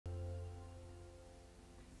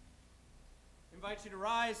invite you to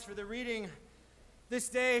rise for the reading this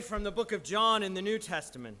day from the book of John in the New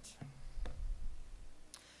Testament.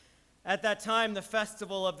 At that time, the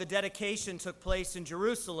festival of the dedication took place in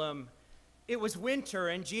Jerusalem. It was winter,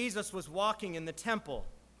 and Jesus was walking in the temple,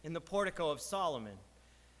 in the portico of Solomon.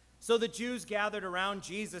 So the Jews gathered around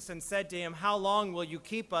Jesus and said to him, "How long will you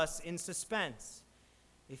keep us in suspense?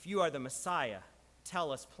 If you are the Messiah,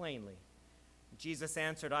 tell us plainly." Jesus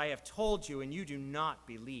answered, "I have told you, and you do not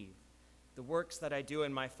believe. The works that I do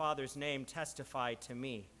in my Father's name testify to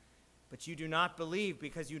me. But you do not believe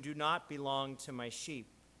because you do not belong to my sheep.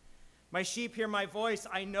 My sheep hear my voice.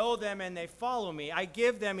 I know them, and they follow me. I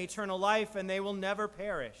give them eternal life, and they will never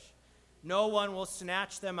perish. No one will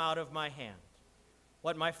snatch them out of my hand.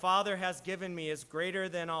 What my Father has given me is greater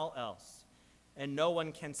than all else, and no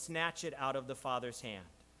one can snatch it out of the Father's hand.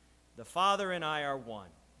 The Father and I are one."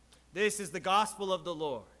 This is the gospel of the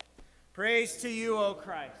Lord. Praise to you, O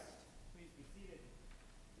Christ. Please be seated.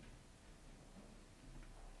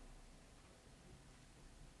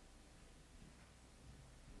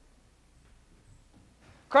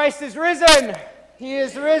 Christ is risen. He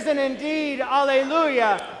is risen indeed.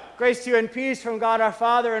 Alleluia. Grace to you and peace from God our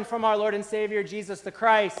Father and from our Lord and Savior, Jesus the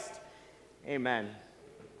Christ. Amen.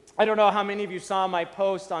 I don't know how many of you saw my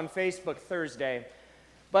post on Facebook Thursday,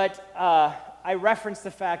 but I referenced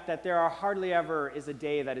the fact that there are hardly ever is a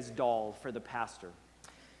day that is dull for the pastor.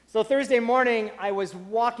 So Thursday morning, I was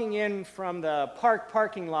walking in from the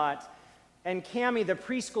parking lot, and Cammie, the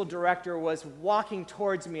preschool director, was walking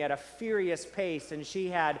towards me at a furious pace, and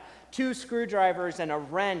she had 2 screwdrivers and a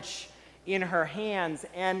wrench in her hands.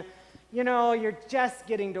 And you know, you're just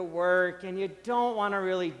getting to work, and you don't want to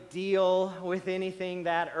really deal with anything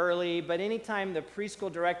that early, but anytime the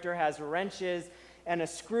preschool director has wrenches and a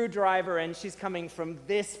screwdriver, and she's coming from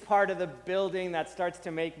this part of the building, that starts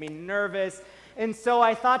to make me nervous. And so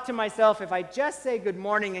I thought to myself, if I just say good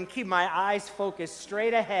morning and keep my eyes focused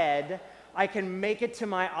straight ahead, I can make it to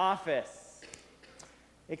my office.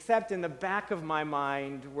 Except in the back of my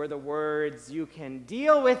mind were the words, "You can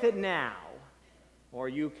deal with it now, or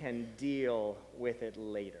you can deal with it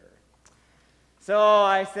later." So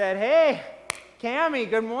I said, "Hey, Cammie,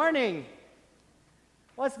 good morning.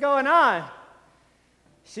 What's going on?"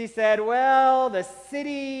 She said, "Well, the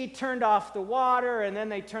city turned off the water, and then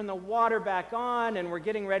they turned the water back on, and we're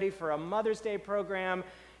getting ready for a Mother's Day program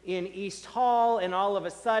in East Hall, and all of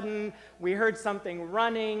a sudden, we heard something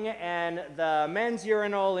running, and the men's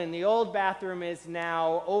urinal in the old bathroom is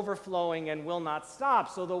now overflowing and will not stop,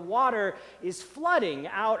 so the water is flooding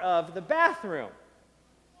out of the bathroom."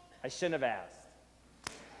 I shouldn't have asked.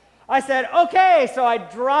 I said, "Okay," so I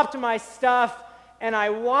dropped my stuff, and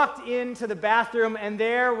I walked into the bathroom, and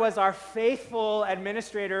there was our faithful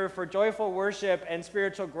administrator for joyful worship and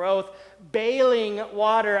spiritual growth bailing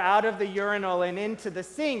water out of the urinal and into the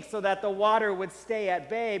sink so that the water would stay at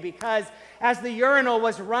bay, because as the urinal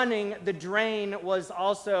was running, the drain was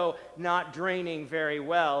also not draining very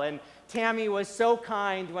well. And Tammy was so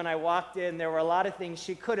kind when I walked in. There were a lot of things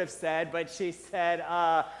she could have said, but she said,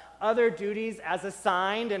 "Other duties as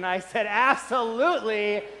assigned," and I said,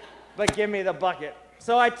 "Absolutely, but give me the bucket."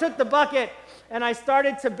 So I took the bucket and I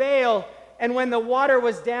started to bail, and when the water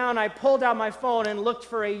was down, I pulled out my phone and looked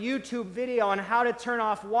for a YouTube video on how to turn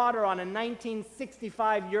off water on a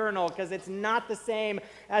 1965 urinal, because it's not the same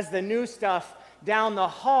as the new stuff down the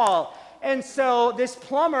hall. And so this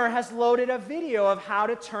plumber has loaded a video of how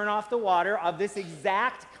to turn off the water of this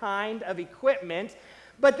exact kind of equipment.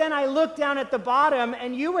 But then I looked down at the bottom,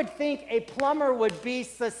 and you would think a plumber would be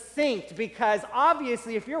succinct, because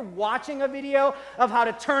obviously if you're watching a video of how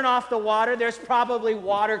to turn off the water, there's probably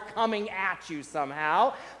water coming at you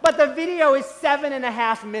somehow. But the video is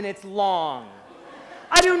 7.5 minutes long.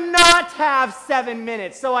 I do not have 7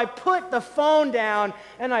 minutes. So I put the phone down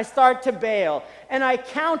and I start to bail. And I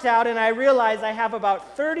count out, and I realize I have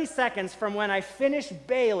about 30 seconds from when I finish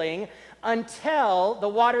bailing until the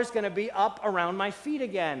water's going to be up around my feet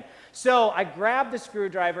again. So I grab the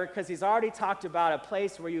screwdriver, because he's already talked about a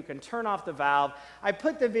place where you can turn off the valve. I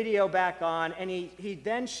put the video back on, and he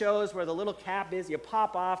then shows where the little cap is. You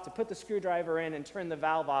pop off to put the screwdriver in and turn the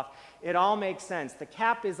valve off. It all makes sense. The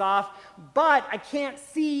cap is off, but I can't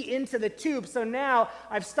see into the tube. So now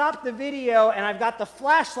I've stopped the video, and I've got the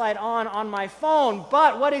flashlight on my phone.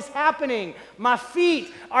 But what is happening? My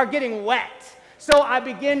feet are getting wet. So I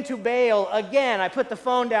begin to bail again. I put the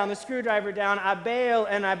phone down, the screwdriver down, I bail,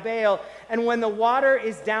 and when the water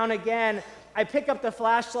is down again, I pick up the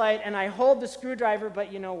flashlight and I hold the screwdriver,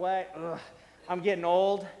 but you know what? I'm getting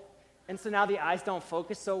old, And so now the eyes don't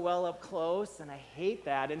focus so well up close, and I hate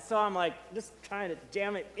that. And so I'm like, just trying to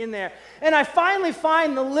jam it in there. And I finally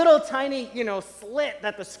find the little tiny, slit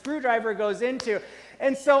that the screwdriver goes into.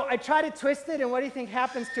 And so I try to twist it, and what do you think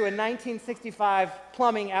happens to a 1965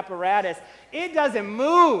 plumbing apparatus? It doesn't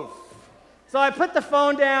move. So I put the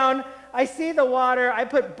phone down, I see the water, I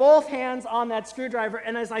put both hands on that screwdriver,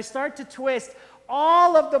 and as I start to twist,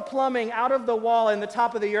 all of the plumbing out of the wall in the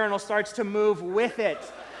top of the urinal starts to move with it.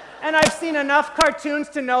 And I've seen enough cartoons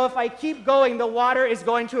to know if I keep going, the water is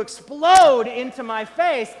going to explode into my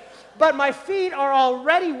face. But my feet are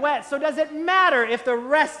already wet, so does it matter if the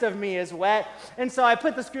rest of me is wet? And so I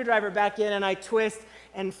put the screwdriver back in and I twist,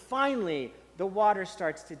 and finally the water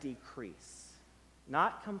starts to decrease.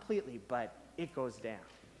 Not completely, but it goes down.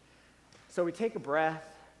 So we take a breath.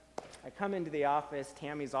 I come into the office.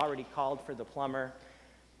 Tammy's already called for the plumber.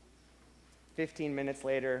 15 minutes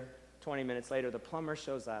later, 20 minutes later, the plumber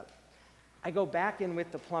shows up. I go back in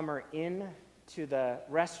with the plumber into the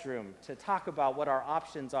restroom to talk about what our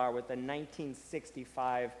options are with the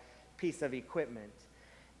 1965 piece of equipment.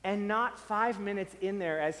 And not 5 minutes in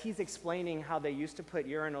there, as he's explaining how they used to put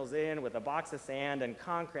urinals in with a box of sand and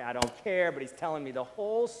concrete, I don't care, but he's telling me the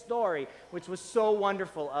whole story, which was so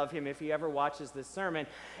wonderful of him if he ever watches this sermon.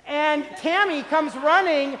 And Tammy comes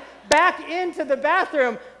running back into the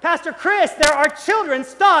bathroom. Pastor Chris, there are children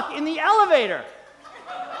stuck in the elevator.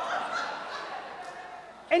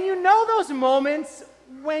 And you know those moments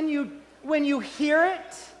when you hear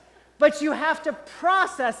it, but you have to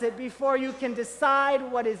process it before you can decide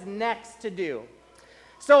what is next to do.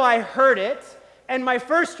 So I heard it, and my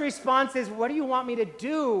first response is, what do you want me to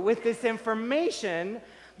do with this information?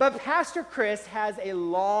 But Pastor Chris has a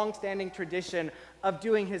long-standing tradition of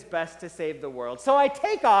doing his best to save the world. So I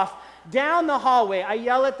take off down the hallway. I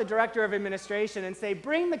yell at the director of administration and say,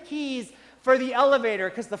 bring the keys for the elevator,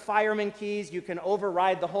 because the fireman keys, you can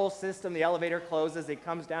override the whole system. The elevator closes, it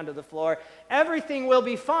comes down to the floor. Everything will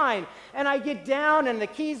be fine. And I get down, and the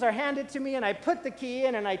keys are handed to me, and I put the key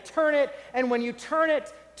in, and I turn it, and when you turn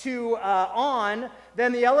it to on,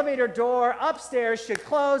 then the elevator door upstairs should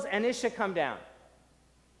close, and it should come down.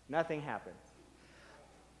 Nothing happened.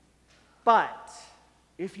 But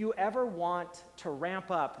if you ever want to ramp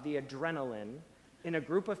up the adrenaline in a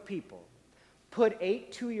group of people, put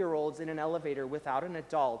 8 2-year-olds in an elevator without an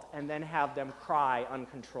adult and then have them cry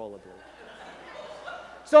uncontrollably.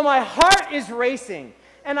 So my heart is racing,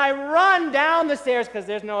 and I run down the stairs because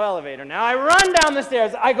there's no elevator now. I run down the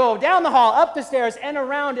stairs. I go down the hall, up the stairs, and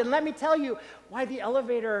around, and let me tell you why the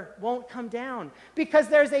elevator won't come down. Because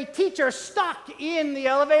there's a teacher stuck in the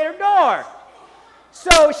elevator door.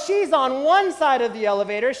 So she's on one side of the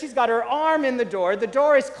elevator, she's got her arm in the door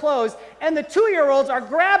is closed, and the 2-year-olds are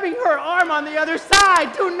grabbing her arm on the other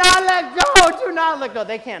side. Do not let go, do not let go.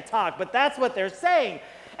 They can't talk, but that's what they're saying.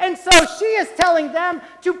 And so she is telling them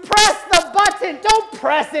to press the button. Don't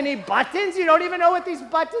press any buttons, you don't even know what these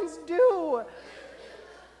buttons do.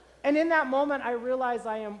 And in that moment, I realize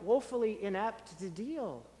I am woefully inept to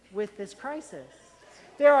deal with this crisis.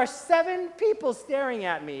 There are 7 people staring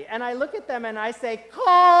at me, and I look at them and I say,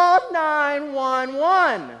 call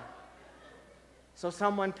 911. So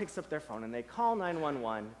someone picks up their phone and they call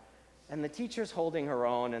 911, and the teacher's holding her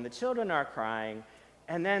own, and the children are crying,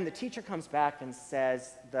 and then the teacher comes back and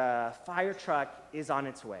says, the fire truck is on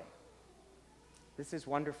its way. This is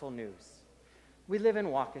wonderful news. We live in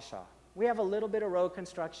Waukesha. We have a little bit of road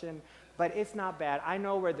construction, but it's not bad. I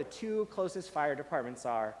know where the 2 closest fire departments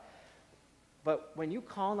are. But when you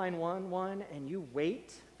call 911 and you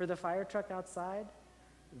wait for the fire truck outside,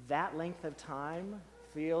 that length of time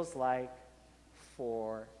feels like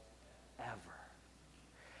forever.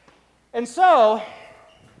 And so,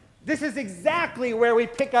 this is exactly where we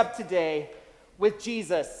pick up today with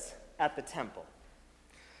Jesus at the temple.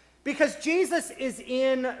 Because Jesus is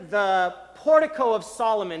in the portico of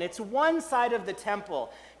Solomon. It's one side of the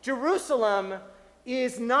temple. Jerusalem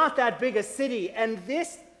is not that big a city, and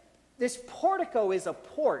this portico is a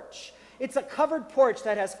porch. It's a covered porch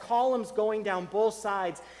that has columns going down both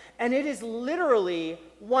sides, and it is literally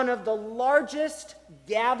one of the largest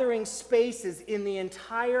gathering spaces in the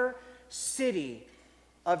entire city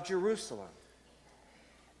of Jerusalem.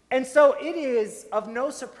 And so it is of no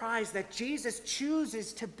surprise that Jesus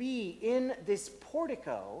chooses to be in this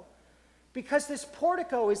portico, because this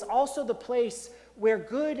portico is also the place where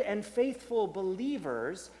good and faithful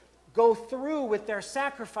believers go through with their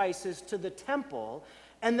sacrifices to the temple,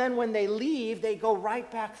 and then when they leave, they go right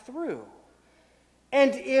back through.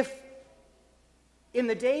 And if, in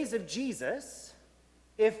the days of Jesus,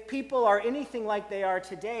 if people are anything like they are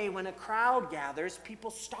today, when a crowd gathers, people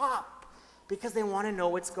stop. because they want to know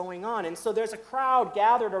what's going on. And so there's a crowd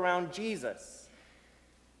gathered around Jesus.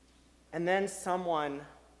 And then someone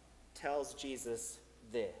tells Jesus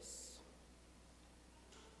this: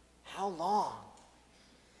 "How long?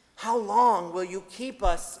 How long will you keep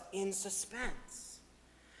us in suspense?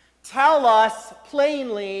 Tell us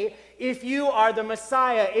plainly if you are the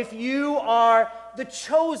Messiah, if you are the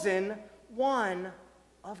chosen one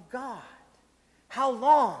of God. How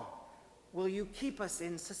long will you keep us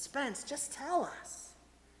in suspense? Just tell us."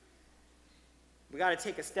 We got to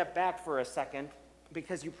take a step back for a second,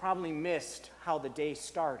 because you probably missed how the day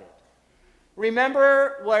started.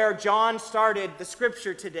 Remember where John started the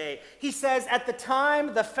scripture today. He says, at the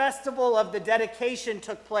time the festival of the dedication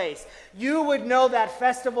took place. You would know that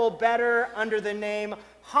festival better under the name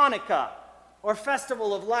Hanukkah, or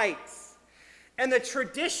Festival of Lights. And the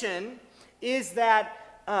tradition is that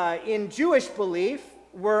in Jewish belief,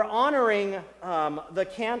 we're honoring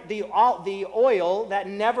the oil that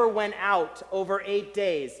never went out over 8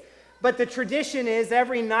 days. But the tradition is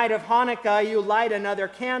every night of Hanukkah you light another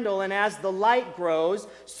candle, and as the light grows,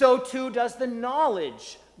 so too does the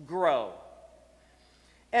knowledge grow.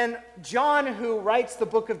 And John, who writes the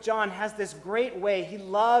book of John, has this great way. He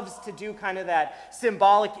loves to do kind of that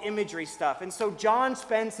symbolic imagery stuff. And so John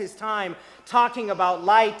spends his time talking about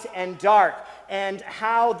light and dark and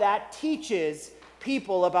how that teaches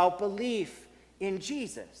people about belief in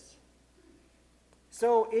Jesus.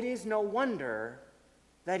 So it is no wonder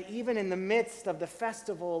that even in the midst of the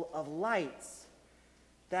Festival of Lights,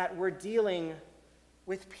 that we're dealing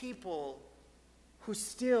with people who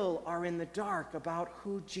still are in the dark about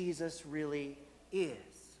who Jesus really is.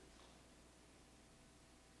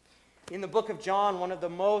 In the book of John, one of the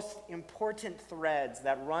most important threads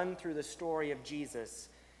that run through the story of Jesus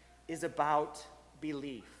is about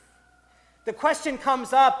belief. The question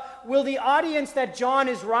comes up, will the audience that John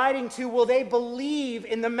is writing to, will they believe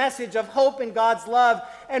in the message of hope and God's love?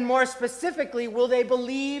 And more specifically, will they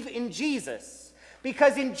believe in Jesus?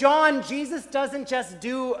 Because in John, Jesus doesn't just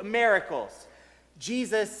do miracles.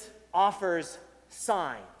 Jesus offers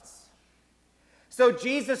signs. So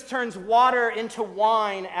Jesus turns water into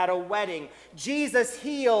wine at a wedding. Jesus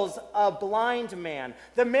heals a blind man.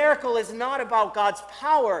 The miracle is not about God's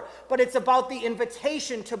power, but it's about the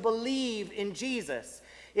invitation to believe in Jesus.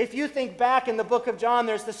 If you think back in the book of John,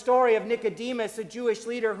 there's the story of Nicodemus, a Jewish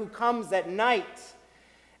leader who comes at night.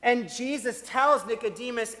 And Jesus tells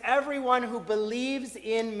Nicodemus, everyone who believes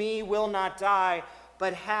in me will not die,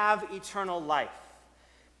 but have eternal life.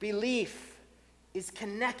 Belief is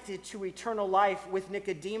connected to eternal life with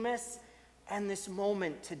Nicodemus and this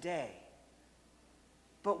moment today.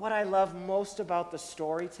 But what I love most about the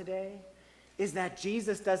story today is that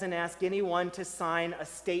Jesus doesn't ask anyone to sign a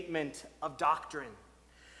statement of doctrine.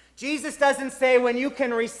 Jesus doesn't say, when you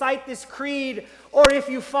can recite this creed, or if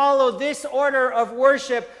you follow this order of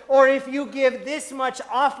worship, or if you give this much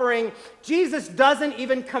offering. Jesus doesn't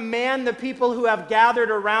even command the people who have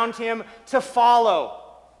gathered around him to follow.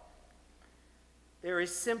 There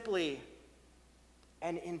is simply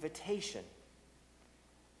an invitation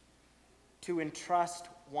to entrust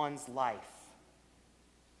one's life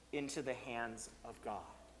into the hands of God.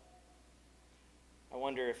 I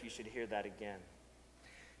wonder if you should hear that again.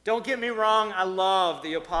 Don't get me wrong, I love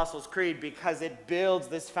the Apostles' Creed because it builds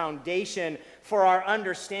this foundation for our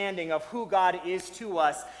understanding of who God is to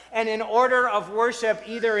us. And in order of worship,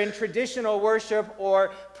 either in traditional worship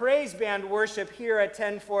or praise band worship here at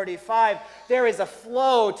 1045, there is a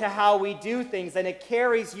flow to how we do things, and it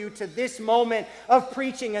carries you to this moment of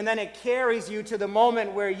preaching, and then it carries you to the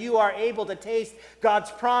moment where you are able to taste God's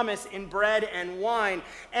promise in bread and wine.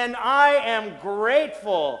 And I am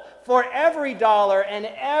grateful for every dollar and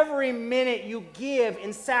every minute you give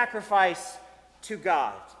in sacrifice to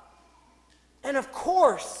God. And of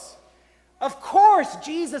course,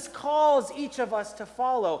 Jesus calls each of us to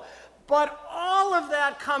follow. But all of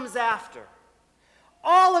that comes after.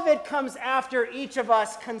 All of it comes after each of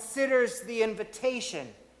us considers the invitation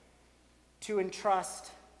to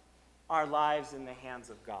entrust our lives in the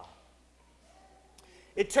hands of God.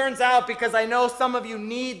 It turns out, because I know some of you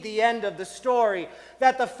need the end of the story,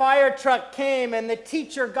 that the fire truck came and the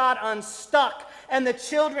teacher got unstuck and the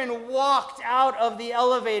children walked out of the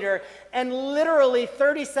elevator. And literally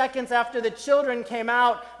 30 seconds after the children came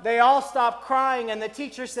out, they all stopped crying, and the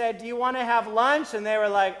teacher said, "Do you want to have lunch?" And they were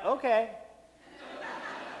like, "Okay."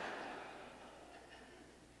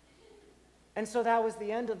 And so that was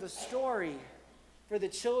the end of the story for the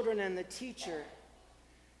children and the teacher.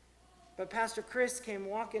 But Pastor Chris came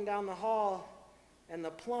walking down the hall, and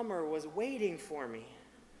the plumber was waiting for me.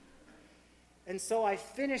 And so I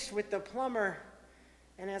finished with the plumber,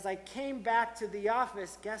 And as I came back to the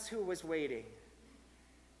office, guess who was waiting?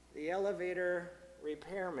 The elevator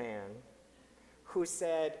repairman, who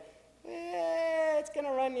said, it's going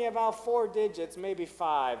to run you about 4 digits, maybe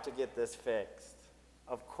 5, to get this fixed.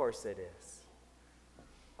 Of course it is.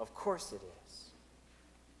 Of course it is.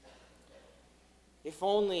 If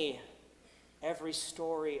only every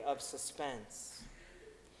story of suspense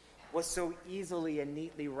was so easily and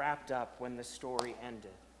neatly wrapped up when the story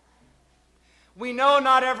ended. We know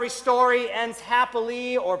not every story ends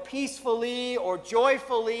happily or peacefully or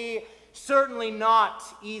joyfully, certainly not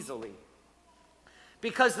easily.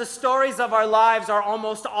 Because the stories of our lives are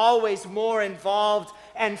almost always more involved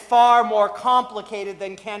and far more complicated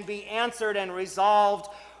than can be answered and resolved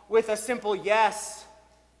with a simple yes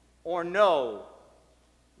or no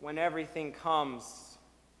when everything comes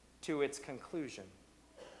to its conclusion.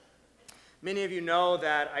 Many of you know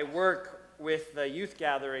that I work with the youth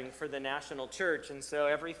gathering for the national church, and so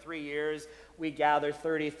every 3 years we gather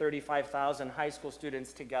 35,000 high school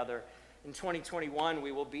students together. In 2021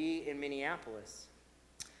 we will be in Minneapolis.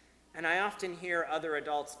 And I often hear other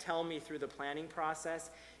adults tell me through the planning process,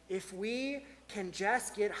 if we can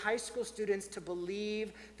just get high school students to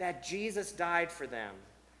believe that Jesus died for them,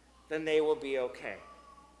 then they will be okay.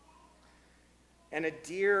 And a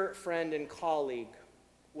dear friend and colleague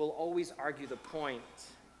will always argue the point.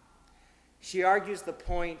 She argues the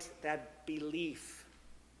point that belief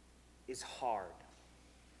is hard.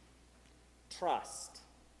 Trust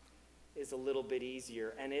is a little bit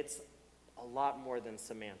easier, and it's a lot more than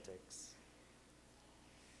semantics.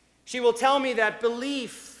 She will tell me that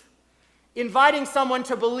belief, inviting someone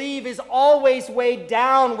to believe, is always weighed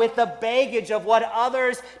down with the baggage of what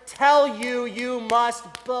others tell you you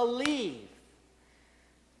must believe.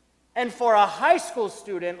 And for a high school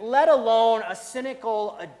student, let alone a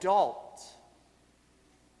cynical adult,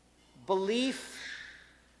 belief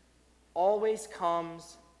always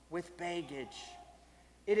comes with baggage.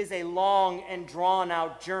 It is a long and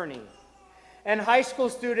drawn-out journey. And high school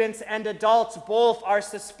students and adults both are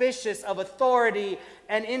suspicious of authority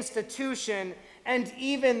and institution, and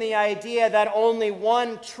even the idea that only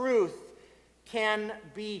one truth can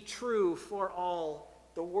be true for all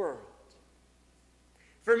the world.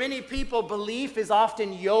 For many people, belief is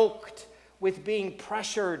often yoked with being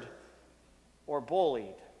pressured or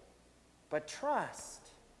bullied. But trust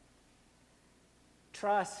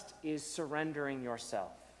is surrendering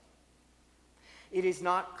yourself. It is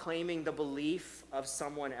not claiming the belief of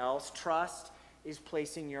someone else. Trust is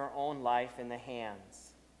placing your own life in the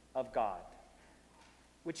hands of God,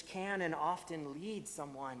 which can and often lead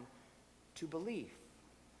someone to belief.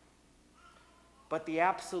 But the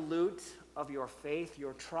absolute of your faith,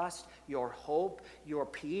 your trust, your hope, your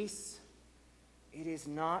peace, it is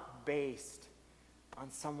not based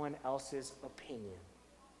on someone else's opinion.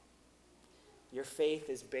 Your faith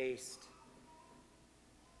is based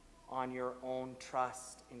on your own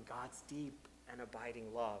trust in God's deep and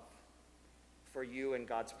abiding love for you and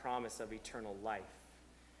God's promise of eternal life.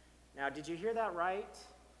 Now, did you hear that right?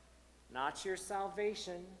 Not your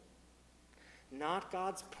salvation, not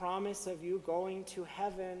God's promise of you going to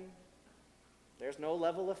heaven. There's no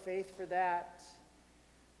level of faith for that.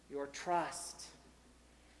 Your trust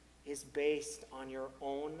is based on your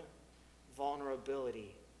own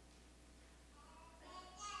vulnerability.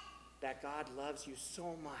 That God loves you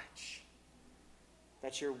so much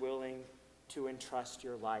that you're willing to entrust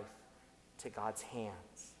your life to God's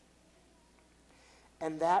hands.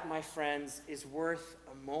 And that, my friends, is worth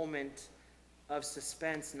a moment of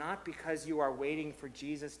suspense, not because you are waiting for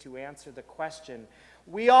Jesus to answer the question.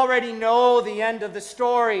 We already know the end of the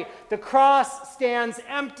story. The cross stands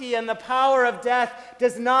empty, and the power of death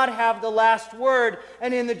does not have the last word.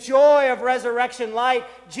 And in the joy of resurrection light,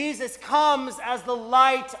 Jesus comes as the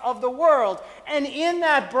light of the world. And in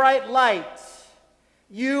that bright light,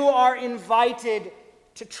 you are invited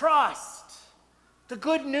to trust the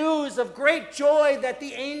good news of great joy that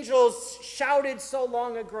the angels shouted so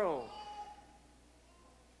long ago,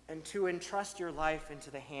 and to entrust your life into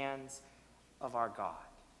the hands of our God.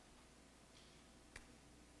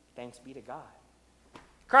 Thanks be to God.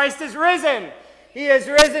 Christ is risen. He is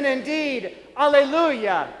risen indeed.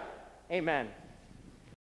 Alleluia. Amen.